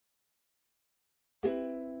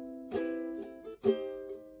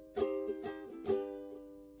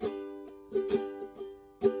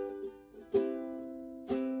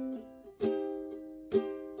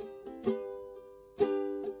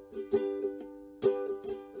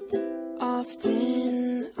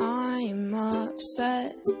Often I'm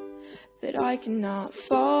upset that I cannot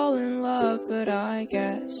fall in love, but I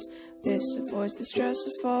guess this avoids the stress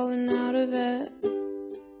of falling out of it.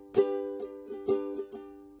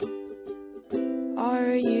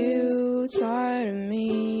 Are you tired of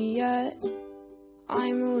me yet?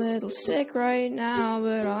 I'm a little sick right now,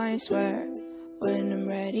 but I swear when I'm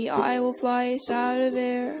ready I will fly us out of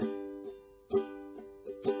here.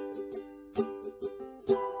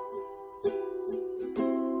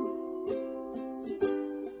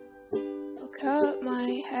 I'll cut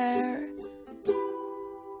my hair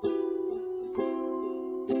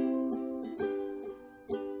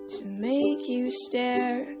to make you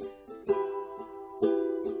stare.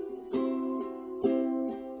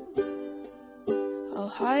 I'll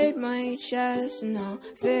hide my chest and I'll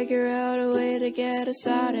figure out a way to get us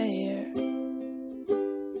out of here.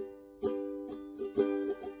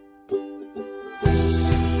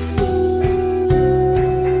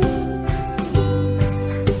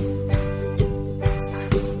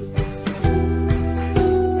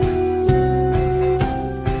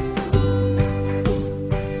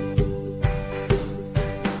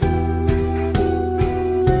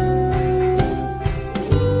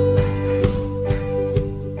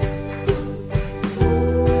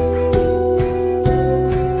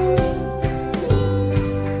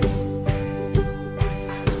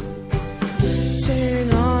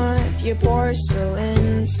 Turn off your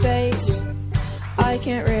porcelain face. I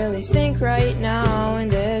can't really think right now in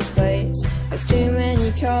this place. There's too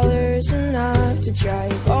many colors, enough to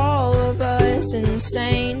drive all of us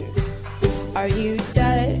insane. Are you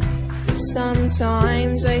dead?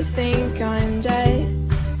 Sometimes I think I'm dead,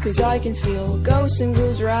 'cause I can feel ghosts and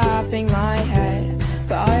ghouls wrapping my head.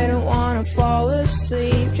 But I don't wanna fall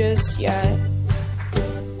asleep just yet.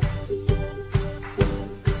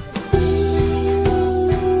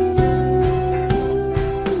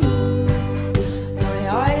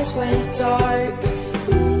 Went dark.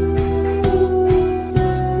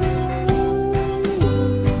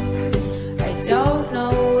 I don't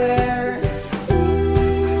know where.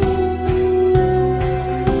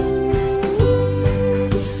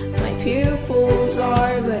 My pupils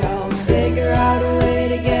are, but I'll figure out a way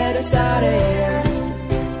to get us out of here.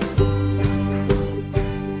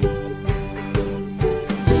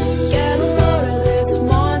 Get a load of this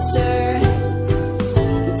monster.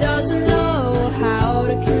 He doesn't know how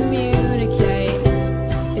to communicate.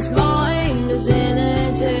 His mind is in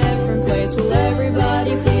a different place. Will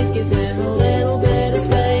everybody please give him a little bit of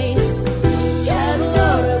space? Get a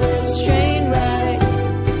load of this train wreck.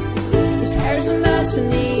 His hair's a mess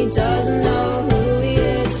and he doesn't know who he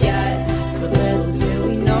is yet. But little do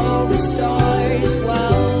we know the stars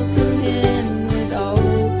welcome him with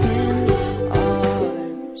open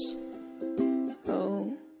arms.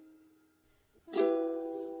 Oh.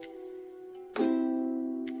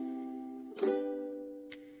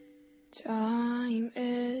 Time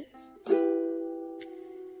is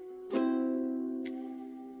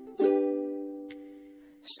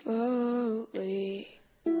slowly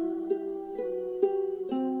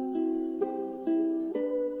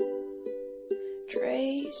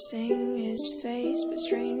tracing his face, but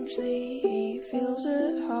strangely he feels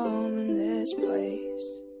at home in this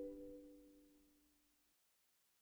place.